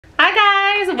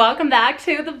guys, welcome back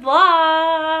to the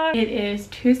vlog. It is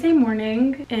Tuesday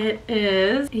morning. It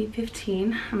is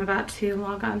 8:15. I'm about to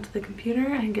log on to the computer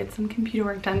and get some computer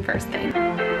work done first thing.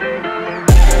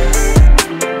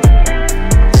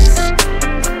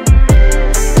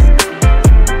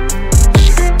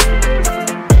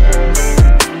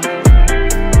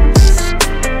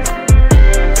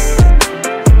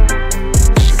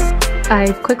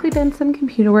 I've quickly done some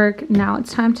computer work. Now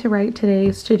it's time to write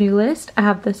today's to-do list. I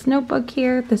have this notebook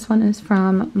here. This one is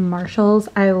from Marshalls.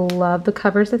 I love the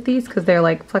covers of these because they're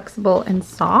like flexible and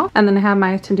soft. And then I have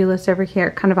my to-do list over here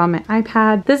kind of on my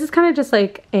iPad. This is kind of just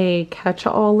like a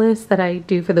catch-all list that I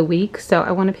do for the week. So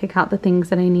I want to pick out the things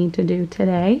that I need to do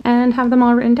today and have them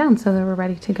all written down so that we're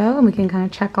ready to go and we can kind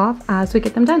of check off as we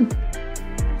get them done.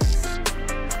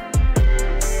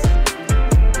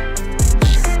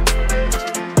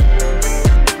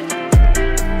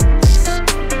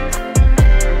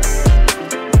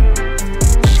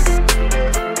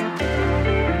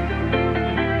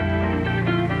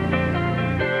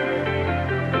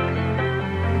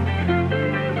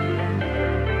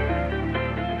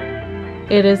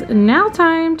 It is now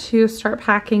time to start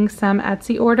packing some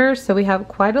Etsy orders. So we have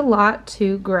quite a lot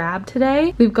to grab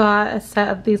today. We've got a set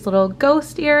of these little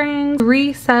ghost earrings,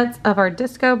 3 sets of our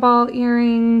disco ball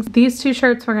earrings. These 2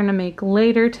 shirts we're gonna make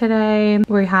later today.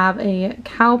 We have a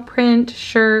cow print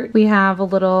shirt. We have a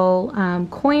little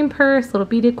coin purse, little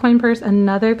beaded coin purse,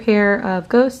 another pair of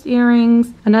ghost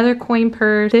earrings, another coin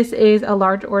purse. This is a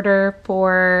large order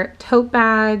for tote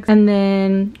bags. And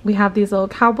then we have these little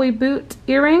cowboy boot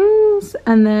earrings,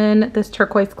 and then this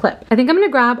turquoise clip. I think I'm gonna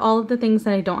grab all of the things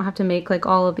that I don't have to make, like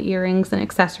all of the earrings and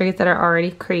accessories that are already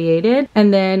created,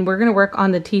 and then we're gonna work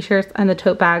on the t-shirts and the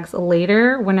tote bags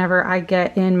later whenever I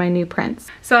get in my new prints.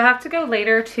 So I have to go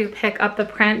later to pick up the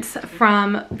prints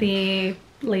from the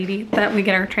lady that we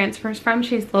get our transfers from.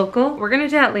 She's local. We're gonna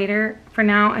do that later. For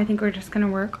now, I think we're just gonna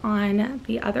work on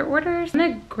the other orders. I'm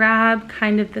gonna grab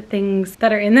kind of the things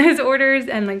that are in those orders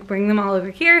and like bring them all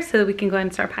over here so that we can go ahead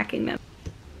and start packing them.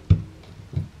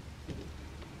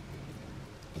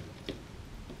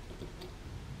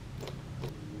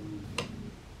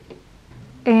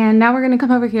 And now we're gonna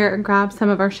come over here and grab some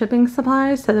of our shipping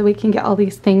supplies so that we can get all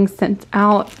these things sent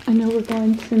out. I know we're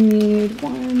going to need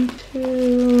 1,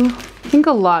 2, I think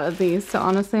a lot of these. So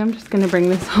honestly, I'm just gonna bring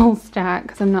this whole stack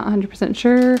because I'm not 100%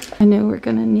 sure. I know we're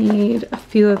gonna need a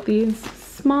few of these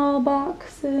small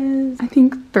boxes. I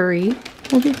think 3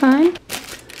 will be fine.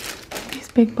 These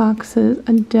big boxes,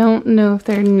 I don't know if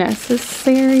they're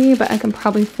necessary, but I can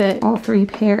probably fit all 3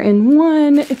 pair in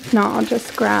one. If not, I'll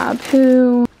just grab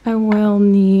 2. I will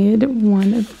need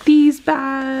 1 of these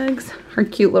bags. Our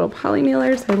cute little poly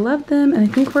mailers, I love them, and I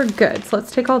think we're good. So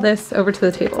let's take all this over to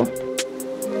the table.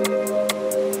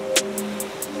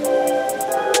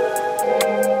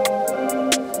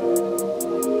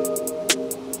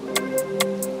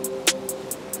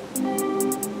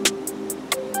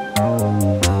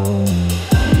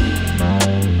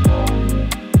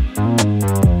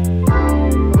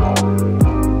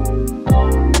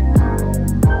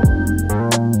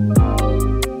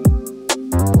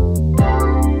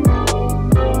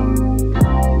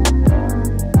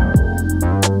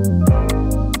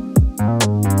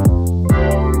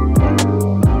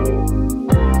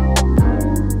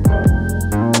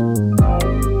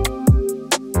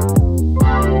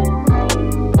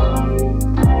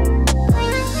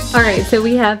 Alright, so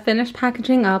we have finished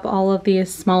packaging up all of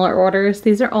these smaller orders.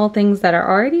 These are all things that are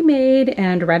already made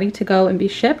and ready to go and be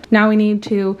shipped. Now we need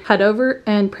to head over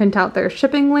and print out their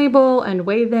shipping label and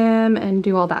weigh them and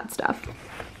do all that stuff.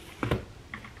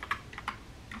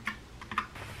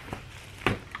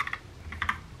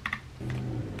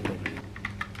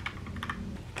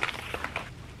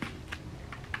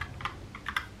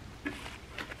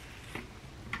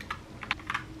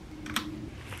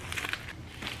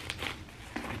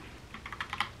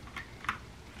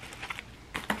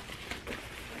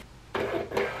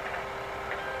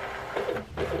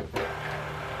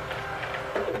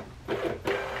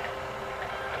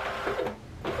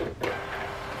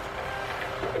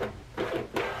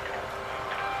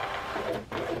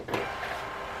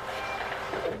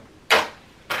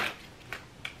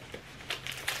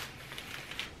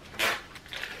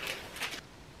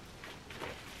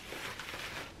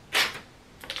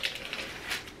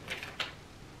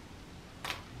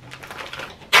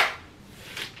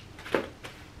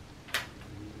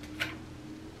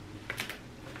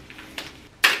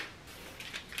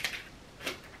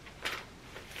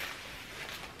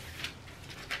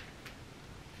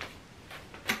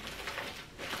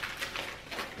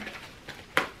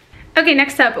 Okay,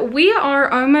 next up, we are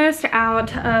almost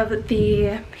out of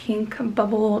the pink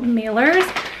bubble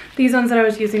mailers. These ones that I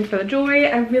was using for the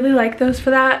jewelry, I really like those for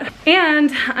that.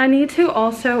 And I need to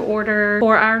also order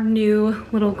for our new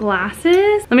little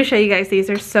glasses. Let me show you guys these,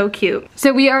 they're so cute.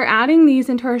 So we are adding these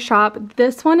into our shop.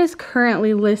 This one is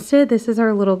currently listed. This is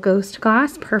our little ghost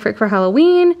glass, perfect for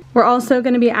Halloween. We're also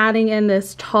gonna be adding in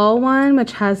this tall one,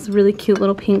 which has really cute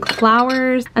little pink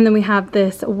flowers. And then we have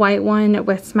this white one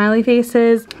with smiley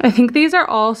faces. I think these are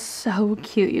all so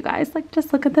cute, you guys. Like,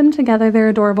 just look at them together, they're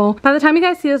adorable. By the time you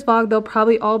guys see this vlog, they'll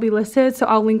probably all be listed, so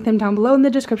I'll link them down below in the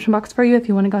description box for you if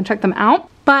you want to go and check them out.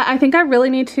 But I think I really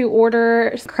need to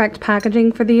order correct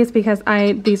packaging for these because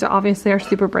these obviously are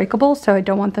super breakable, so I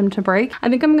don't want them to break. I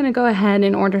think I'm gonna go ahead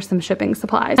and order some shipping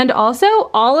supplies. And also,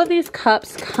 all of these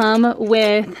cups come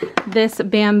with this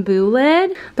bamboo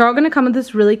lid. They're all gonna come with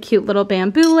this really cute little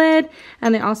bamboo lid,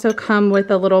 and they also come with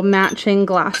a little matching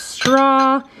glass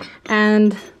straw,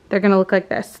 and they're gonna look like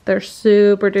this. They're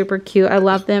super duper cute. I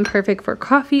love them, perfect for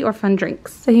coffee or fun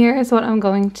drinks. So here is what I'm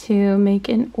going to make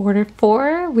an order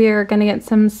for. We are gonna get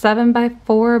some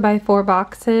 7x4x4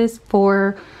 boxes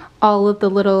for all of the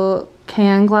little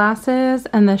can glasses,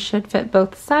 and this should fit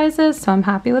both sizes, so I'm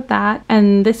happy with that.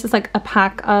 And this is like a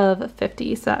pack of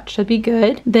 50, so that should be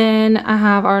good. Then I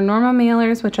have our normal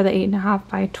mailers, which are the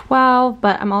 8.5x12,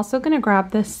 but I'm also gonna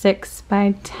grab the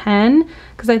 6x10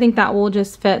 because I think that will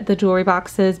just fit the jewelry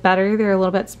boxes better. They're a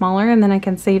little bit smaller, and then I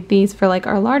can save these for like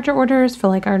our larger orders for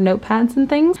like our notepads and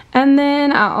things. And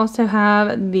then I also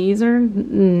have, these are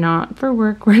not for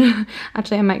work.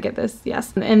 Actually, I might get this,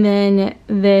 yes. And then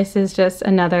this is just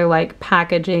another like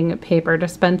packaging paper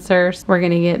dispenser. So we're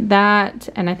gonna get that,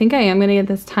 and I think I am gonna get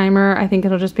this timer. I think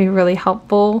it'll just be really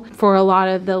helpful for a lot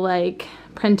of the like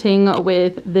printing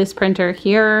with this printer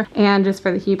here, and just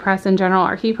for the heat press in general.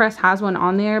 Our heat press has one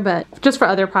on there, but just for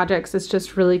other projects it's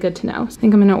just really good to know. So I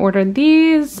think I'm gonna order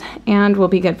these and we'll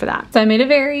be good for that. So I made a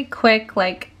very quick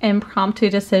like impromptu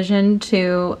decision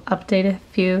to update a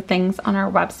few things on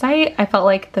our website. I felt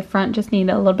like the front just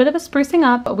needed a little bit of a sprucing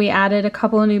up. We added a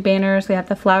couple of new banners. We have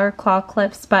the flower claw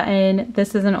clips button.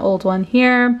 This is an old one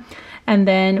here. And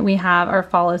then we have our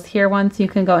fall is here one, so you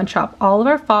can go and shop all of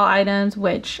our fall items,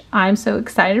 which I'm so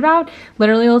excited about.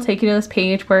 Literally, it'll take you to this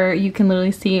page where you can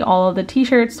literally see all of the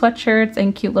t-shirts, sweatshirts,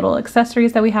 and cute little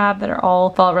accessories that we have that are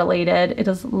all fall related. It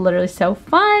is literally so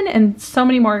fun, and so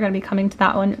many more are going to be coming to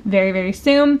that one very, very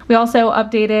soon. We also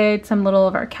updated some little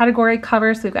of our category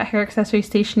covers. So we've got hair accessory,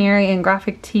 stationery, and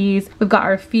graphic tees. We've got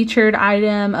our featured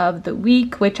item of the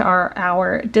week, which are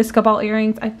our disco ball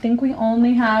earrings. I think we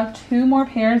only have 2 more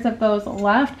pairs of those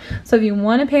left, so if you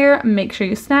want a pair, make sure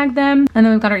you snag them. And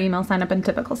then we've got our email sign up and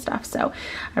typical stuff. So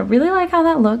I really like how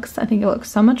that looks. I think it looks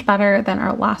so much better than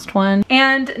our last one.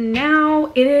 And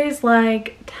now it is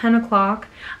like 10 o'clock.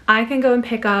 I can go and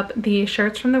pick up the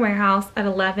shirts from the warehouse at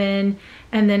 11,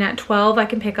 and then at 12 I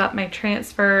can pick up my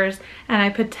transfers, and I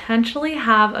potentially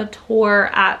have a tour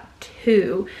at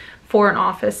 2 for an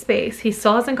office space. He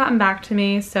still hasn't gotten back to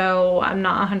me, so I'm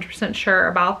not 100% sure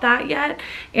about that yet.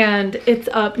 And it's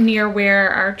up near where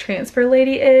our transfer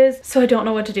lady is, so I don't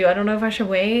know what to do. I don't know if I should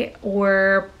wait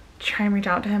or try and reach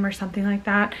out to him or something like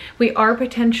that. We are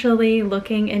potentially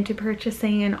looking into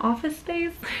purchasing an office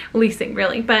space, leasing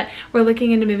really, but we're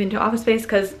looking into moving to office space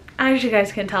because, as you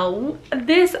guys can tell,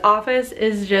 this office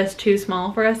is just too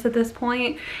small for us at this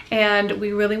point, and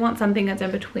we really want something that's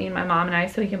in between my mom and I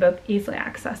so we can both easily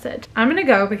access it. I'm gonna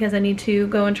go because I need to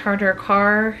go and charge our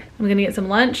car. I'm gonna get some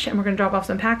lunch, and we're gonna drop off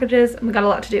some packages, and we got a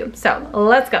lot to do, so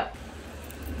let's go.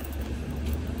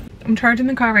 I'm charging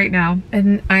the car right now,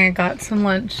 and I got some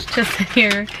lunch to sit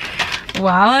here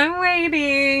while I'm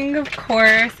waiting. Of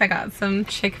course, I got some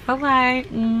Chick-fil-A.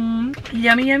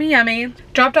 Yummy, yummy, yummy.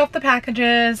 Dropped off the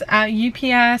packages at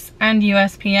UPS and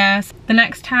USPS. The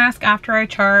next task after I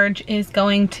charge is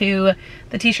going to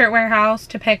the t-shirt warehouse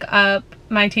to pick up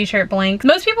my t-shirt blanks.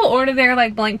 Most people order their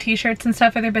like blank t-shirts and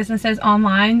stuff for their businesses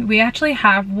online. We actually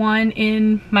have one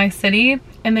in my city,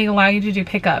 and they allow you to do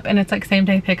pickup, and it's like same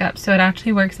day pickup, so it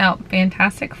actually works out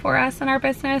fantastic for us in our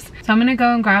business. So I'm gonna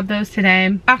go and grab those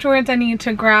today. Afterwards, I need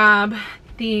to grab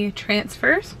the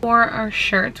transfers for our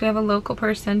shirts. We have a local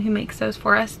person who makes those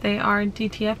for us. They are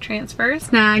DTF transfers.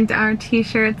 Snagged our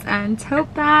t-shirts and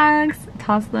tote bags,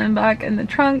 tossed them back in the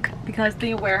trunk because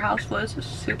the warehouse was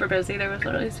super busy. There was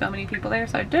literally so many people there,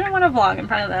 so I didn't want to vlog in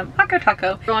front of them.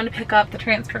 Taco. We're going to pick up the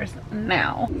transfers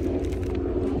now.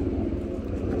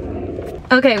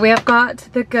 Okay, we have got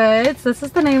the goods. This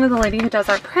is the name of the lady who does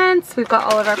our prints. We've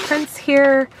got all of our prints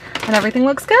here, and everything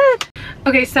looks good.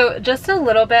 Okay, so just a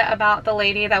little bit about the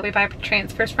lady that we buy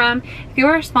transfers from. If you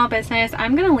are a small business,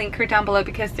 I'm gonna link her down below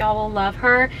because y'all will love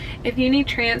her. If you need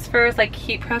transfers, like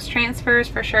heat press transfers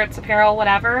for shirts, apparel,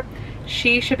 whatever,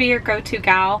 she should be your go-to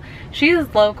gal. She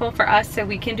is local for us, so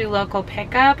we can do local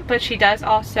pickup, but she does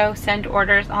also send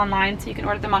orders online, so you can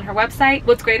order them on her website.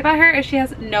 What's great about her is she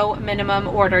has no minimum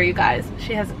order, you guys.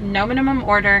 She has no minimum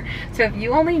order, so if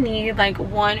you only need like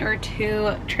 1 or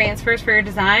 2 transfers for your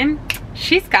design,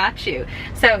 she's got you.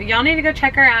 So y'all need to go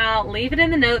check her out. Leave it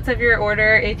in the notes of your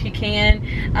order if you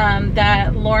can,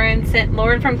 that Lauren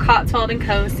from Cotswold &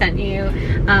 Co sent you.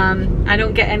 I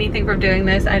don't get anything from doing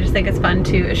this. I just think it's fun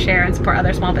to share and support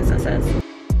other small businesses.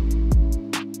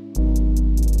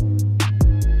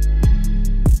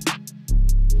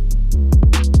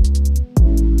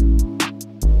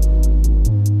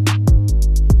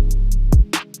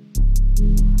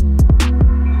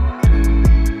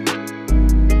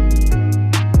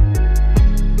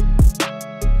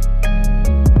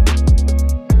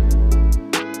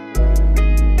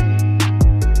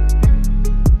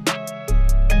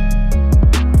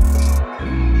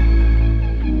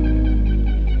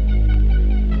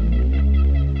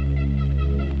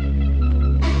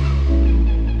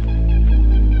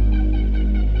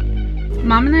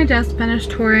 Mom and I just finished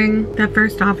touring the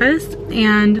first office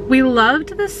and we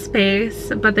loved the space,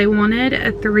 but they wanted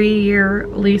a 3-year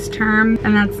lease term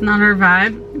and that's not our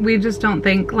vibe. We just don't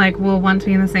think like we'll want to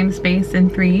be in the same space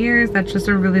in 3 years. That's just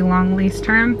a really long lease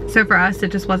term. So for us,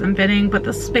 it just wasn't fitting, but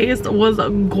the space was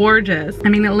gorgeous. I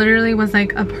mean, it literally was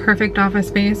like a perfect office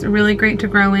space, really great to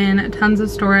grow in, tons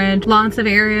of storage, lots of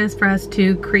areas for us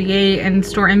to create and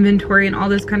store inventory and all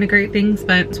those kind of great things,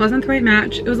 but this wasn't the right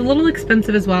match. It was a little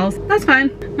expensive as well, so that's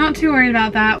fine. Not too worried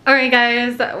about that. All right,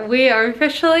 guys, we are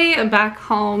officially back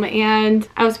home and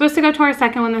I was supposed to go to our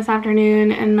second one this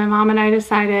afternoon and my mom and I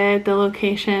decided the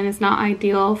location is not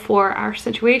ideal for our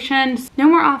situation. No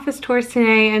more office tours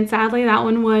today, and sadly that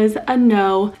one was a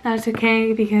no. That's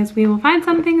okay because we will find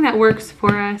something that works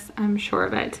for us, I'm sure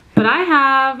of it. But I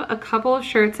have a couple of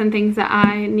shirts and things that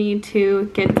I need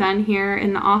to get done here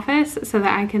in the office so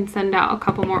that I can send out a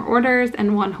couple more orders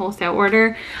and 1 wholesale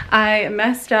order. I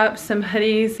messed up some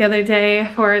hoodies the other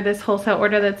day for this wholesale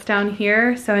order that's down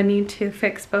here, so I need to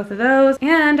fix both of those.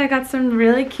 And I got some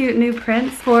really cute new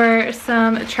prints for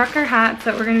some trucker hats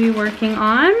that we're going to be working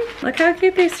on. Look how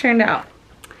cute these turned out.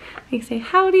 They say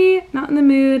howdy, not in the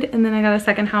mood, and then I got a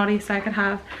second howdy so I could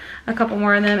have a couple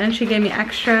more of them, and she gave me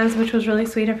extras, which was really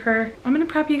sweet of her. I'm gonna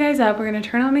prep you guys up. We're gonna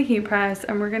turn on my heat press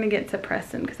and we're gonna get to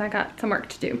pressing because I got some work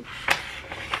to do.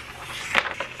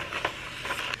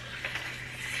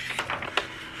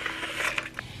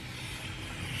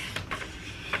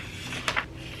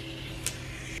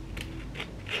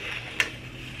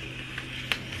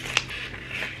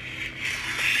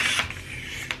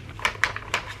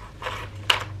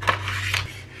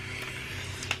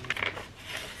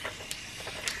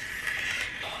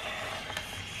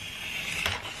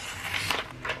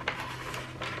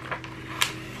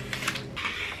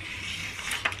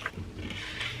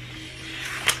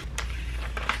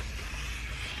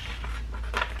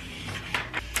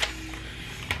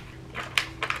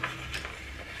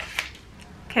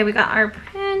 Okay, we got our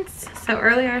prints. So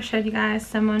earlier I showed you guys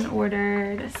someone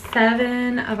ordered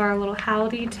 7 of our little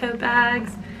howdy tote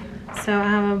bags. So I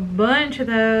have a bunch of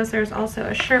those. There's also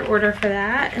a shirt order for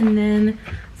that. And then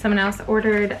someone else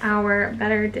ordered our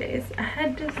Better Days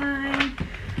Ahead design.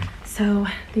 So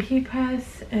the heat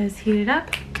press is heated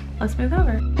up. Let's move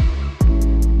over.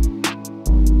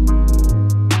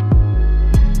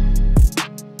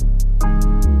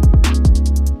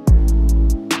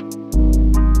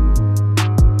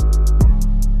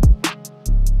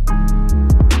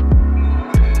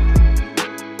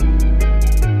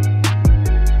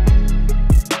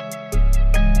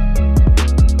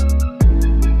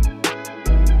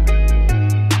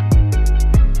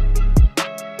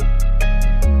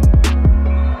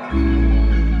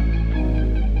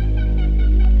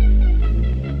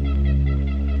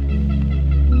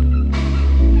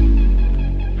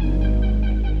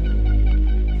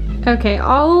 Okay,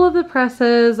 all of the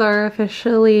presses are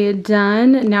officially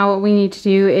done. Now what we need to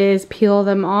do is peel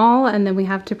them all, and then we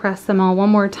have to press them all one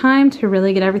more time to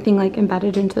really get everything like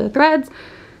embedded into the threads.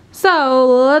 So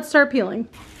let's start peeling.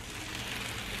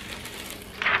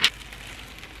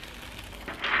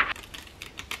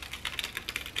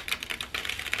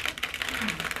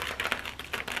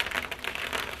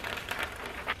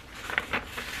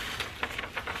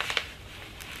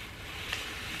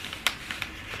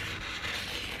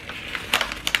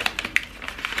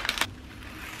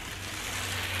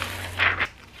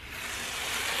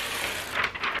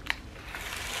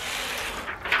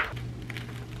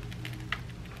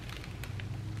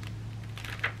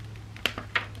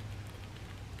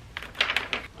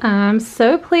 I'm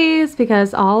so pleased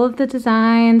because all of the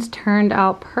designs turned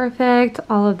out perfect.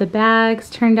 All of the bags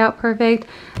turned out perfect.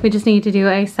 We just need to do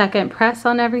a second press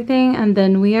on everything and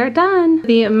then we are done.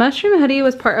 The mushroom hoodie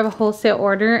was part of a wholesale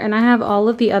order and I have all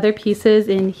of the other pieces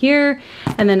in here,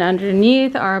 and then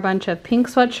underneath are a bunch of pink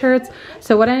sweatshirts.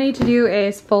 So what I need to do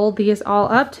is fold these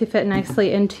all up to fit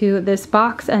nicely into this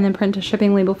box and then print a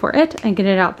shipping label for it and get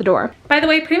it out the door. By the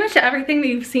way, pretty much everything that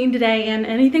you've seen today and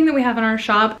anything that we have in our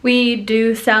shop, we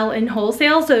do sell in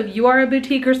wholesale. So if you are a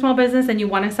boutique or small business and you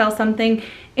want to sell something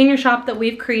in your shop that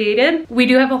we've created, we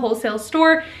do have a wholesale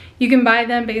store. You can buy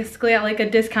them basically at like a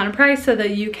discounted price so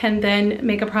that you can then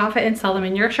make a profit and sell them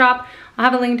in your shop. I'll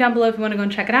have a link down below if you want to go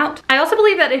and check it out. I also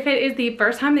believe that if it is the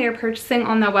first time that you're purchasing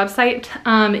on that website,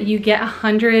 you get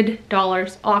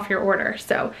 $100 off your order.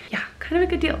 So yeah, kind of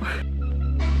a good deal.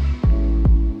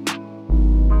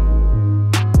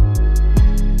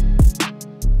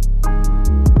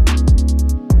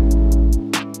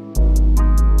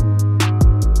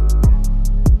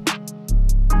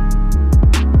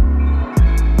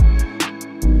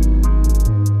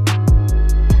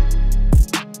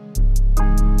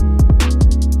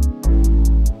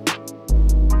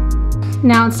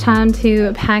 Now it's time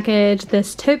to package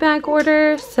this tote bag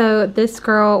order. So this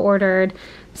girl ordered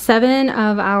 7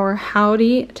 of our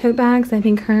Howdy tote bags. I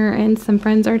think her and some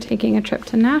friends are taking a trip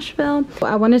to Nashville.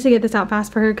 I wanted to get this out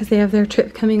fast for her because they have their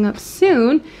trip coming up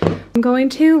soon. I'm going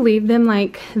to leave them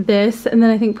like this and then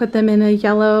I think put them in a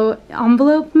yellow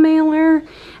envelope mailer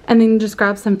and then just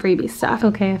grab some freebie stuff.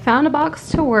 Okay, I found a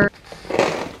box to work.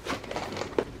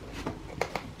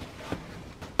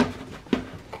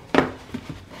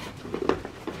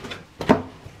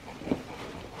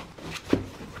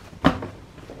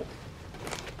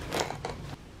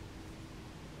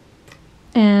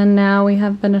 And now we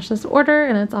have finished this order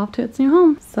and it's off to its new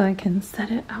home. So I can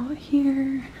set it out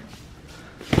here.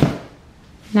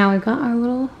 Now we've got our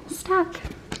little stack.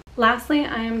 Lastly,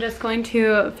 I am just going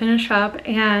to finish up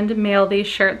and mail these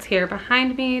shirts here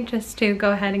behind me just to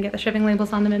go ahead and get the shipping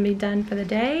labels on them and be done for the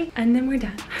day. And then we're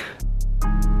done.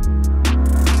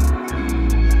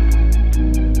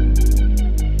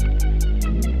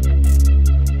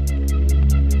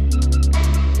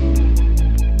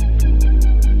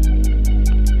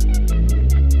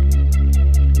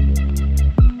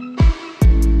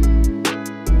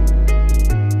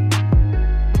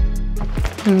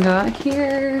 Go out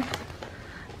here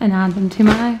and add them to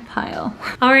my pile.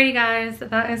 Alrighty guys,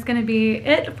 that is gonna be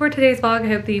it for today's vlog. I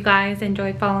hope that you guys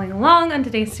enjoyed following along on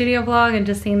today's studio vlog and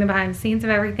just seeing the behind the scenes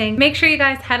of everything. Make sure you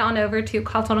guys head on over to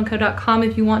cotswoldandco.com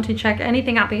if you want to check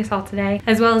anything out that you saw today,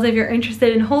 as well as if you're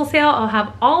interested in wholesale. I'll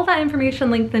have all that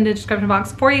information linked in the description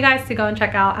box for you guys to go and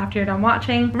check out after you're done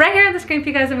watching. Right here on the screen for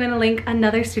you guys, I'm gonna link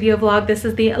another studio vlog. This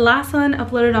is the last one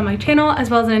uploaded on my channel,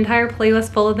 as well as an entire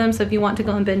playlist full of them. So if you want to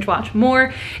go and binge watch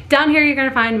more, down here you're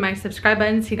gonna find my subscribe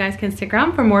button so you guys can stick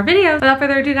around for more videos. Without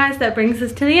further ado guys, that brings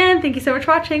us to the end. Thank you so much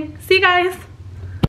for watching. See you guys.